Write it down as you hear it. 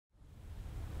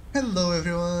Hello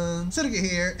everyone, Tsurugi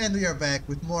here, and we are back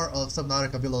with more of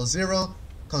Subnautica Below Zero,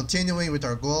 continuing with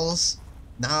our goals,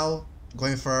 now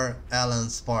going for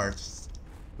Alan's part.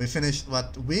 We finished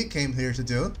what we came here to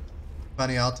do,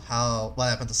 finding out what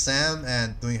happened to Sam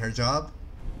and doing her job,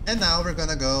 and now we're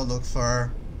gonna go look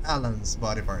for Alan's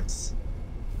body parts.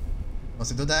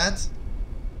 Once we do that,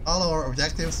 all our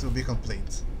objectives will be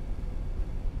complete.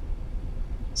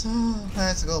 So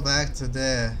let's go back to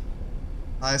the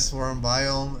ice swarm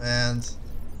biome and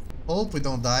hope we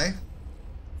don't die.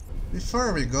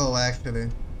 Before we go,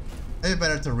 actually, maybe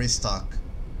better to restock.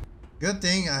 Good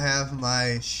thing I have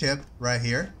my ship right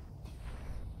here.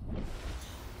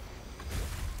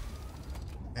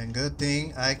 And good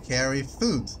thing I carry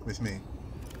food with me.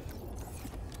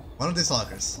 One of these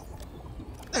lockers.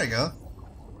 There you go.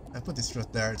 I put this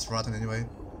fruit there, it's rotten anyway.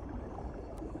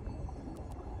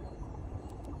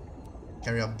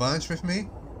 Carry a bunch with me.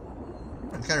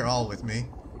 And carry all with me.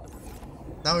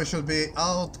 Now we should be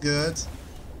out good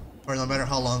for no matter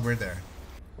how long we're there.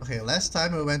 Okay, last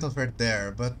time we went over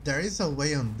there, but there is a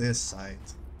way on this side.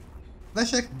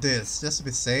 Let's check this, just to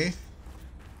be safe.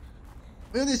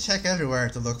 We need to check everywhere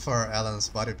to look for Alan's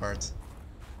body part.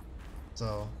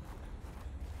 So,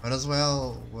 might as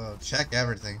well, check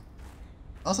everything.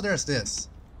 Also there's this.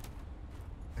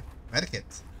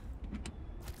 Medikit.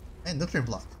 And nutrient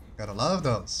block. Gotta love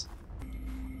those.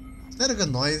 Is that a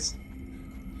good noise?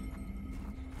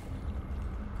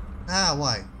 Ah,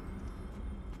 why?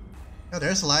 Oh,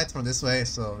 there's light from this way,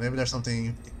 so maybe there's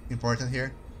something important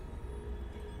here.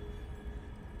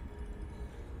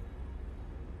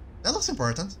 That looks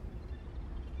important.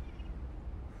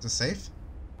 Is it safe?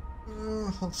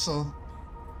 Hope so.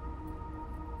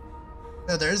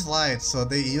 Yeah, there is light, so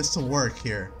they used to work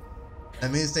here.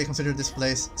 That means they consider this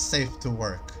place safe to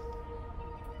work.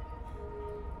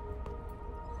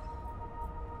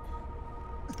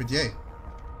 PDA.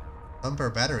 Thumper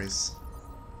batteries.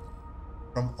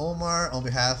 From Omar on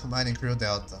behalf of Mining Crew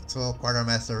Delta to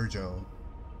Quartermaster Joe.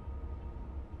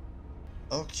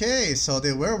 Okay, so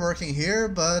they were working here,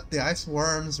 but the ice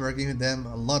worms were giving them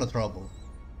a lot of trouble.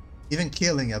 Even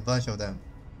killing a bunch of them.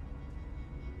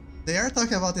 They are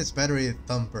talking about these battery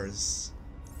thumpers.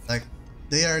 Like,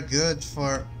 they are good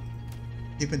for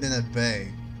keeping them at bay,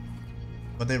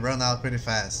 but they run out pretty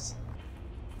fast.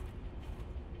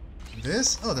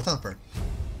 This? Oh, the thumper.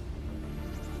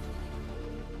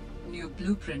 New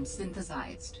blueprint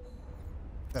synthesized.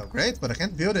 Oh, great, but I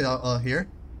can't build it out here.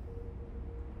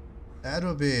 That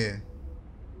would be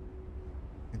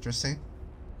interesting.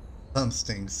 Thumb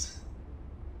stings.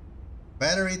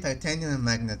 Battery, titanium, and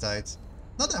magnetite.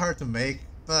 Not that hard to make,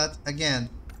 but again,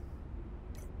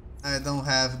 I don't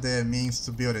have the means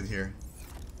to build it here.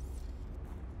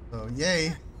 So,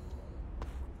 yay.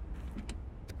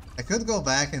 I could go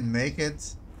back and make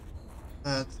it,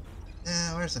 but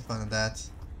yeah, where's the fun in that?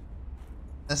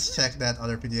 Let's check that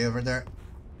other PDA over there.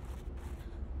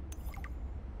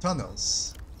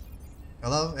 Tunnels. I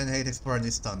love and hate exploring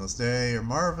these tunnels. They are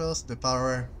marvelous, the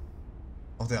power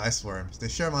of the ice worms. The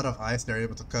sheer amount of ice they're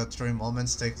able to cut through in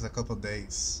moments takes a couple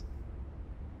days.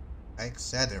 Like I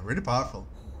said, they're really powerful.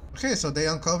 Okay, so they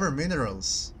uncover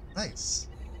minerals. Nice.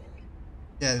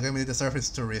 Yeah, going beneath the surface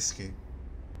is too risky.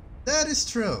 That is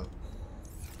true.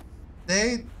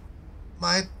 They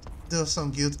might do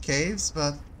some good caves,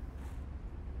 but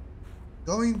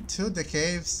going to the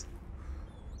caves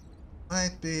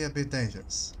might be a bit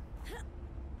dangerous.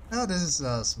 Now this is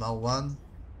a small one.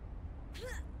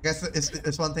 I guess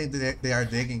it's one thing they are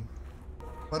digging.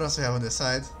 What else do we have on this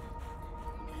side?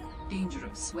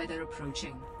 Dangerous weather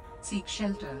approaching. Seek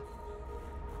shelter.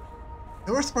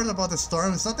 The worst part about the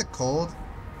storm is not the cold,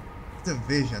 it's the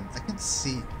vision. I can't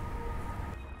see.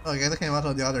 Oh, you guys came out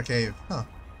of the other cave. Huh.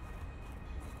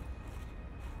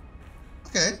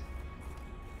 Okay.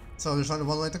 So there's only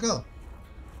one way to go.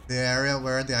 The area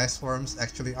where the ice worms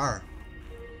actually are.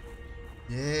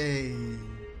 Yay.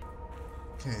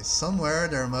 Okay, somewhere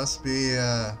there must be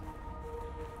a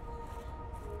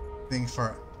thing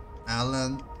for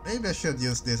Alan. Maybe I should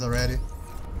use this already.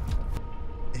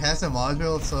 It has a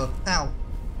module, so... Ow!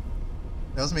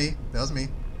 That was me. That was me.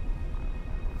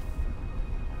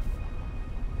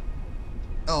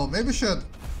 Oh, maybe we should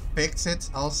fix it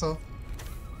also.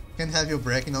 Can't have you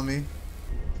breaking on me.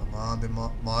 Come on, the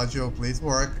module, please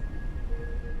work.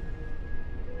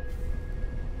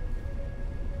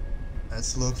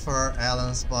 Let's look for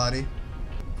Alan's body.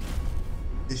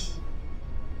 It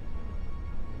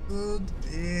could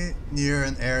be near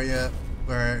an area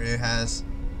where it has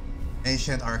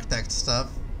ancient architect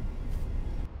stuff.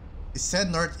 It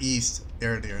said northeast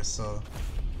earlier, so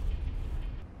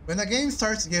when a game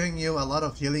starts giving you a lot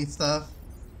of healing stuff,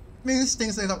 Means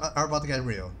things that are about to get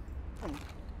real.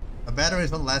 The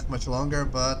batteries won't last much longer,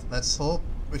 but let's hope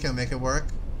we can make it work.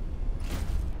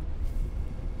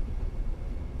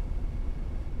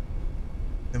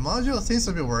 The module seems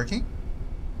to be working.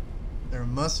 There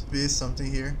must be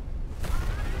something here.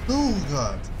 Oh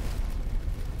god!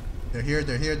 They're here,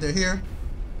 they're here, they're here!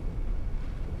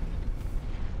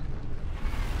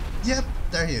 Yep,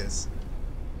 there he is.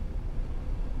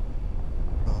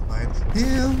 Don't mind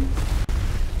him!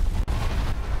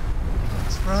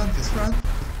 Just run, just run!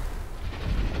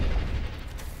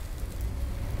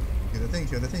 Kill the thing,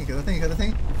 kill the thing, kill the thing, kill the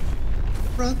thing!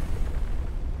 Run!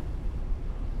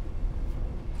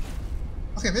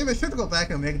 Okay, maybe I should go back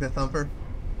and make the thumper.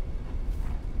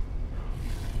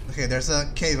 Okay, there's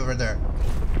a cave over there.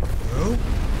 Oh.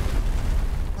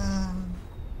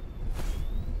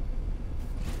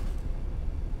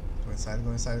 Go inside,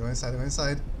 go inside, go inside, go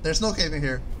inside. There's no cave in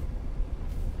here.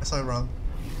 I saw it wrong.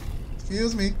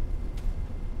 Excuse me.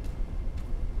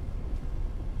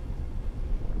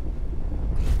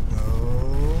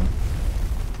 No.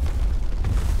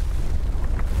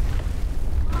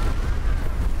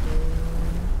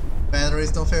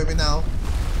 Batteries don't fail me now.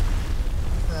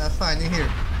 Fine, in here.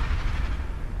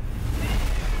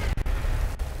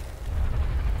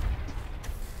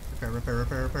 Repair,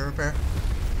 repair, repair, repair.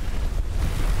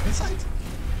 Inside.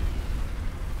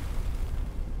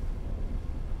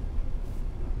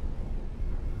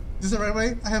 Is this the right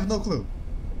way? I have no clue.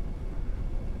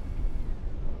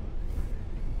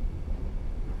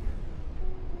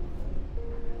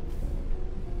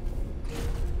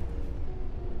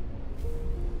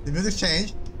 The music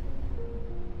changed.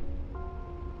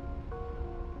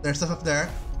 There's stuff up there.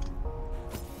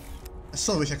 I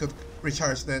so wish I could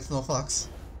recharge that snow fox.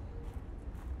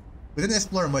 We didn't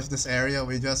explore much this area,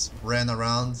 we just ran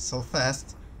around so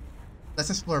fast. Let's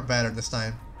explore better this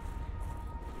time.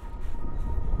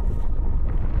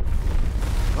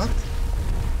 What?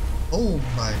 Oh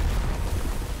my.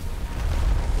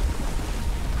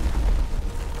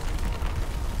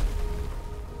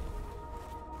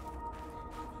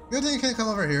 Good thing you can't come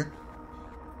over here.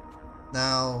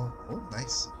 Now, oh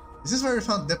nice. Is this where we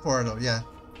found the portal? Yeah.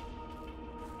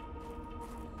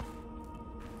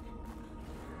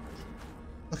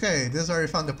 Okay, this is where we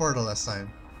found the portal last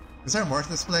time. Is there more to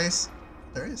this place?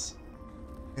 There is.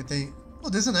 Anything? Oh,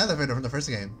 this is an elevator from the first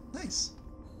game. Nice.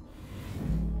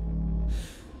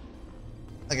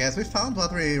 I guess we found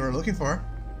what we were looking for.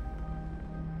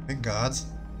 Thank God.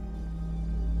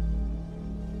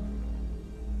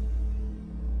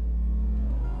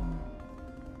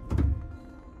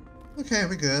 Okay,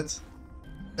 we're good.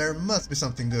 There must be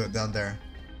something good down there.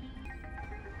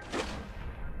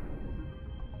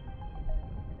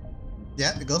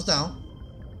 Yeah, it goes down.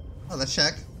 Oh, let's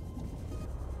check.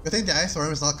 Good thing the ice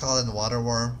worm is not called a water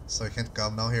worm, so it can't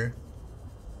come down here.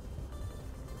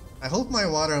 I hope my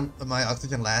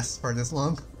oxygen lasts for this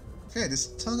long. Okay, this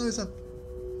tunnel is a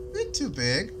bit too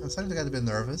big. I'm starting to get a bit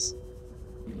nervous.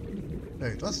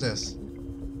 Wait, what's this?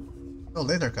 Oh,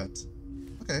 laser cut.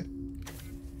 Okay.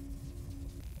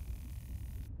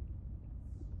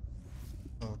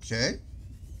 Okay.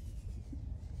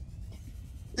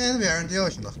 And we are in the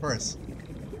ocean, of course.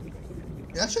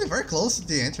 We're actually very close to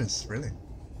the entrance, really.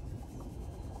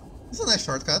 This is a nice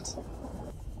shortcut.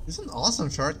 This is an awesome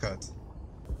shortcut.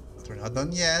 But we're not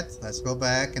done yet. Let's go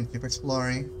back and keep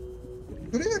exploring.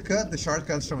 Could we have cut the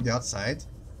shortcuts from the outside?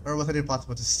 Or was it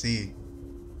impossible to see?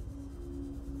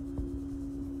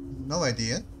 No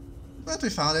idea. But we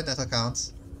found it, that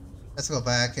counts. Let's go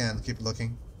back and keep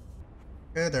looking.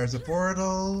 Okay, there's a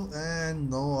portal and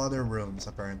no other rooms,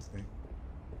 apparently.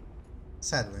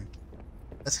 Sadly.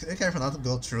 Let's be careful not to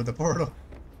go through the portal.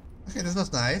 Okay, this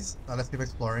was nice. Now let's keep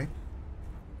exploring.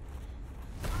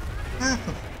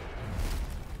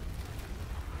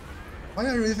 Why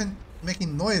are you even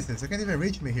making noises? You can't even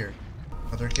reach me here.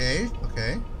 Another cave,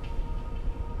 okay.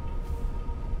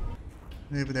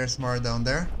 Maybe there's more down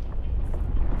there.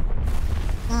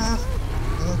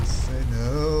 Don't say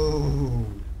no.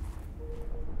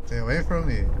 Stay away from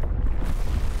me.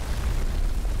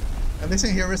 At least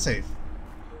in here we're safe.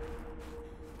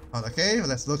 Found a cave,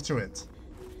 let's look through it.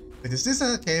 Wait, is this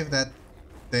a cave that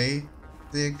they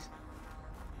dig?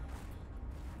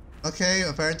 Okay,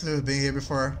 apparently we've been here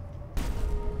before.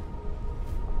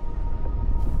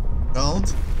 Don't.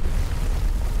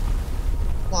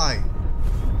 Why?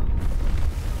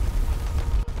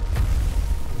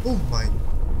 Oh my.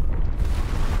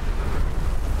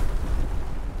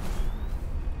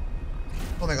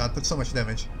 Oh my god, took so much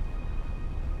damage.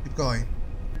 Keep going.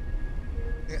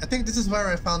 I think this is where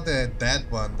I found the dead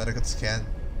one that I could scan.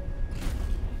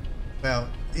 Well,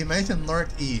 it mentioned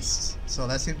northeast, so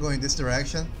let's keep going this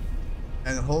direction,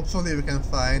 and hopefully we can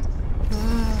find.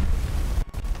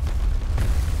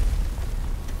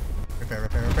 Repair,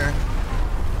 repair, repair.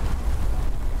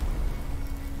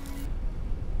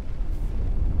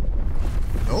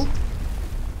 Nope.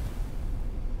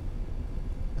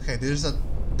 Okay, there's a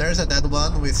dead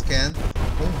one we scanned.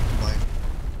 Oh my.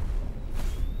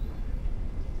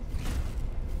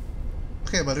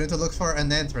 Okay, but we need to look for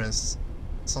an entrance,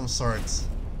 some sort,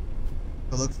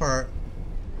 to look for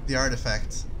the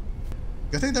artifact.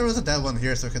 Good thing there was a dead one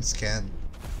here so we could scan,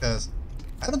 because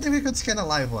I don't think we could scan a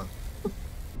live one.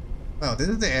 Well, this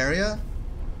is the area,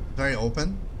 very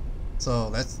open, so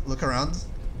let's look around.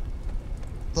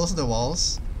 Close to the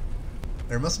walls.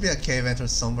 There must be a cave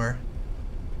entrance somewhere.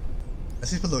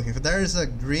 Let's keep looking. If there is a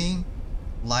green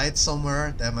light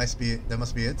somewhere, that must be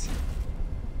it.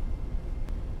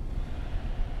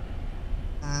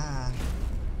 Ah.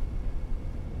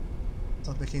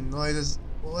 Stop making noises.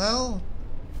 Well,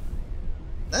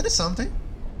 that is something.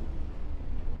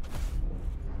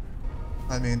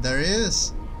 I mean, there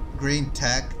is green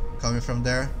tech coming from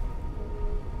there.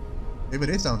 Maybe it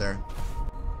is down there.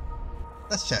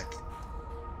 Let's check.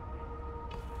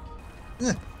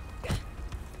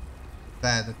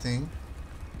 Bad thing.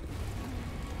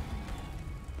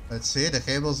 Let's see, the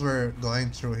cables were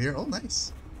going through here. Oh,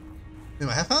 nice.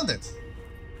 Anyway, I found it.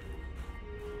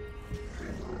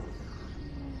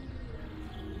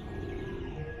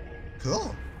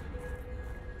 Cool.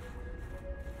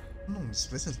 This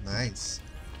place is nice.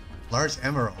 Large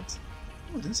emerald.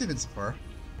 Oh, didn't see this before.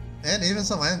 And even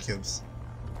some ion cubes.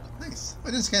 Nice. I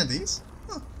didn't scan these.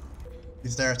 Huh.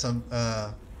 Is there some,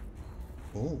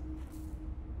 oh.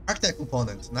 Architect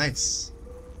component. Nice.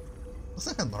 Looks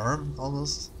like an arm,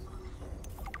 almost.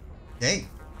 Yay.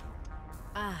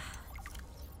 Ah.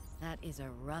 That is a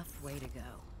rough way to go.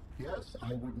 Yes,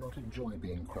 I would not enjoy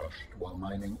being crushed while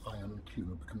mining ion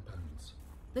cube components.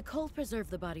 The cold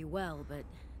preserved the body well, but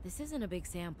this isn't a big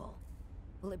sample.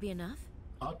 Will it be enough?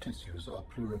 Our tissues are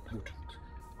pluripotent,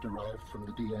 derived from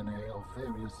the DNA of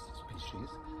various species,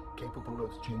 capable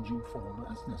of changing form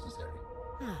as necessary.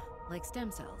 Ah, like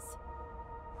stem cells.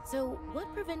 So,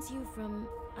 what prevents you from,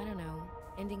 I don't know,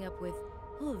 ending up with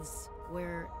hooves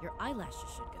where your eyelashes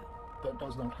should go? That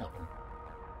does not happen.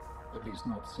 At least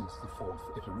not since the fourth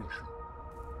iteration.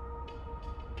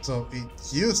 So it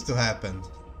used to happen.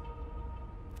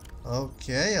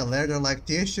 Okay, a leather-like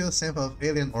tissue sample of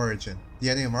alien origin.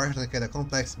 DNA markers indicate a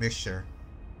complex mixture.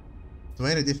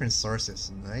 20 different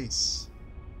sources. Nice.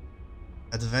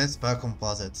 Advanced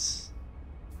biocomposites.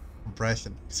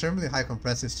 Compression. Extremely high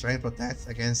compressive strength protects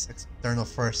against external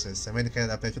forces and may indicate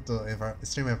adaptation to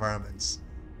extreme environments.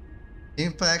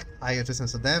 Impact, high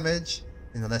resistance to damage.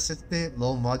 Inelasticity,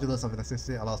 low modulus of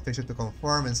elasticity allows tissue to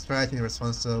conform and stretch in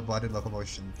response to body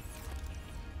locomotion.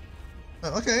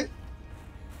 Oh, okay.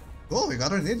 Cool, we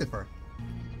got what we needed for.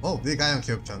 Oh, big ion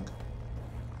cube chunk.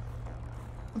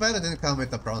 Too bad it didn't come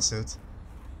with a prawn suit.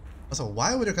 Also,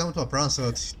 why would you come to a prawn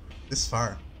suit this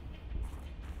far?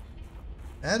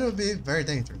 That would be very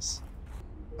dangerous.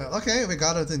 Well, okay, we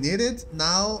got what we needed.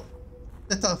 Now,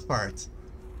 the tough part.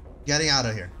 Getting out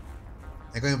of here.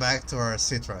 And going back to our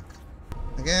sea truck.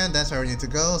 Again, that's where we need to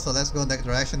go, so let's go in that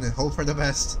direction and hope for the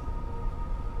best.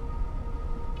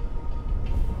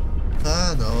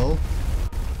 Ah, no.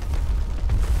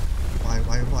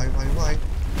 Why?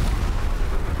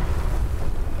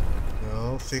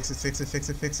 No, fix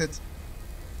it.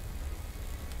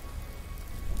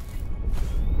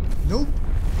 Nope.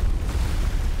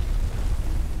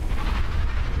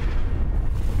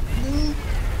 Nope.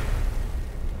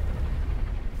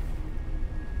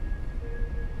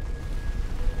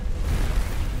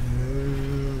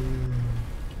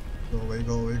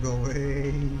 Go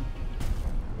away.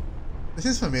 This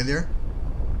is familiar.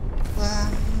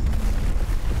 Ah.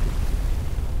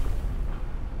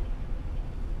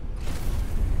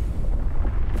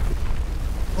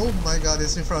 Oh my god,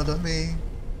 it's in front of me.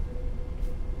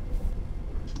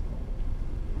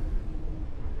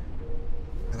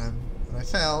 And I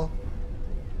fell.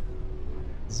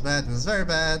 It's bad, it's very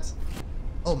bad.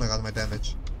 Oh my god, my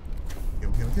damage.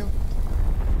 Heal.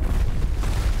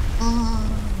 Ah,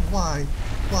 why?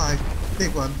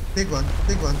 Big one.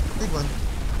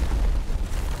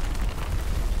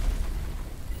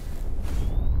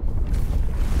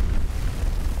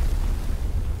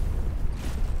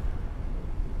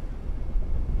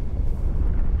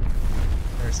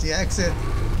 There's the exit.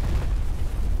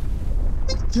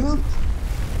 Big jump.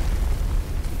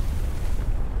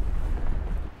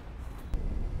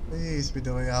 Please be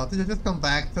doing out. Did you just come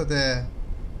back to the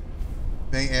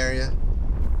main area?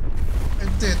 I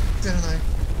did, didn't I?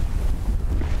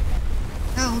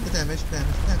 No, the damage,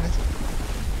 damage.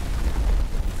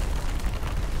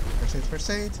 First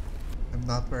aid. I'm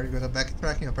not very good at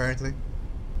backtracking, apparently.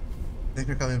 I think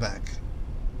we're coming back.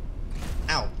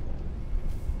 Ow!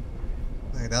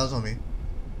 Okay, that was on me.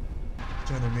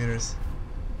 200 meters.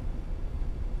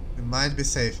 We might be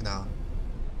safe now.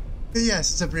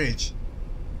 Yes, it's a bridge.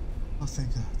 Oh,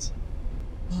 thank God.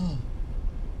 Oh.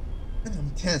 And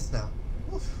I'm tense now.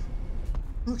 Oof.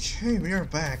 Okay, we are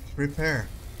back. Repair.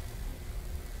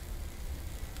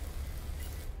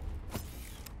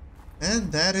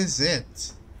 And that is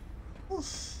it.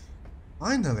 Oof.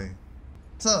 Finally.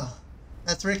 So,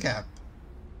 let's recap.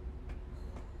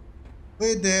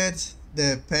 We did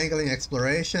the pangolin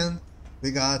exploration. We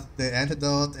got the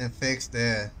antidote and fixed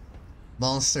the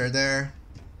monster there.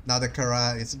 Now the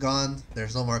Kara is gone.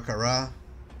 There's no more Kara.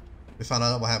 We found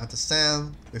out what happened to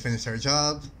Sam. We finished our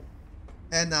job.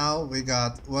 And now we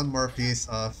got one more piece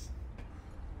of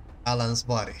Alan's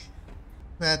body.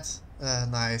 Met a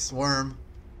nice worm.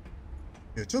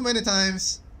 You too many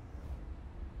times.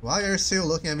 Why are you still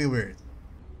looking at me weird?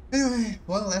 Anyway,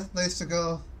 one last place to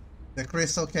go. The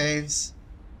Crystal Caves.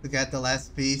 To get the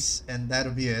last piece, and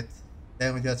that'll be it.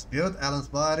 Then we just build Alan's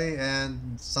body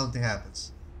and something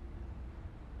happens.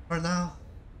 For now,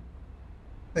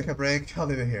 take a break. I'll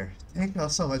leave it here. Thank you all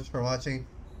so much for watching.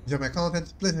 Enjoy my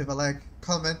content. Please leave a like,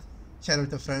 comment, share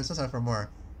with your friends, subscribe for more.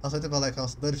 Also hit the bell icon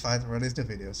to be notified when I release new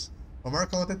videos. For more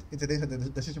content, hit the link in the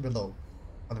description below.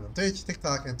 Follow me on Twitch,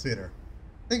 TikTok, and Twitter.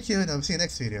 Thank you, and I'll see you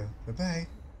next video. Bye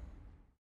bye.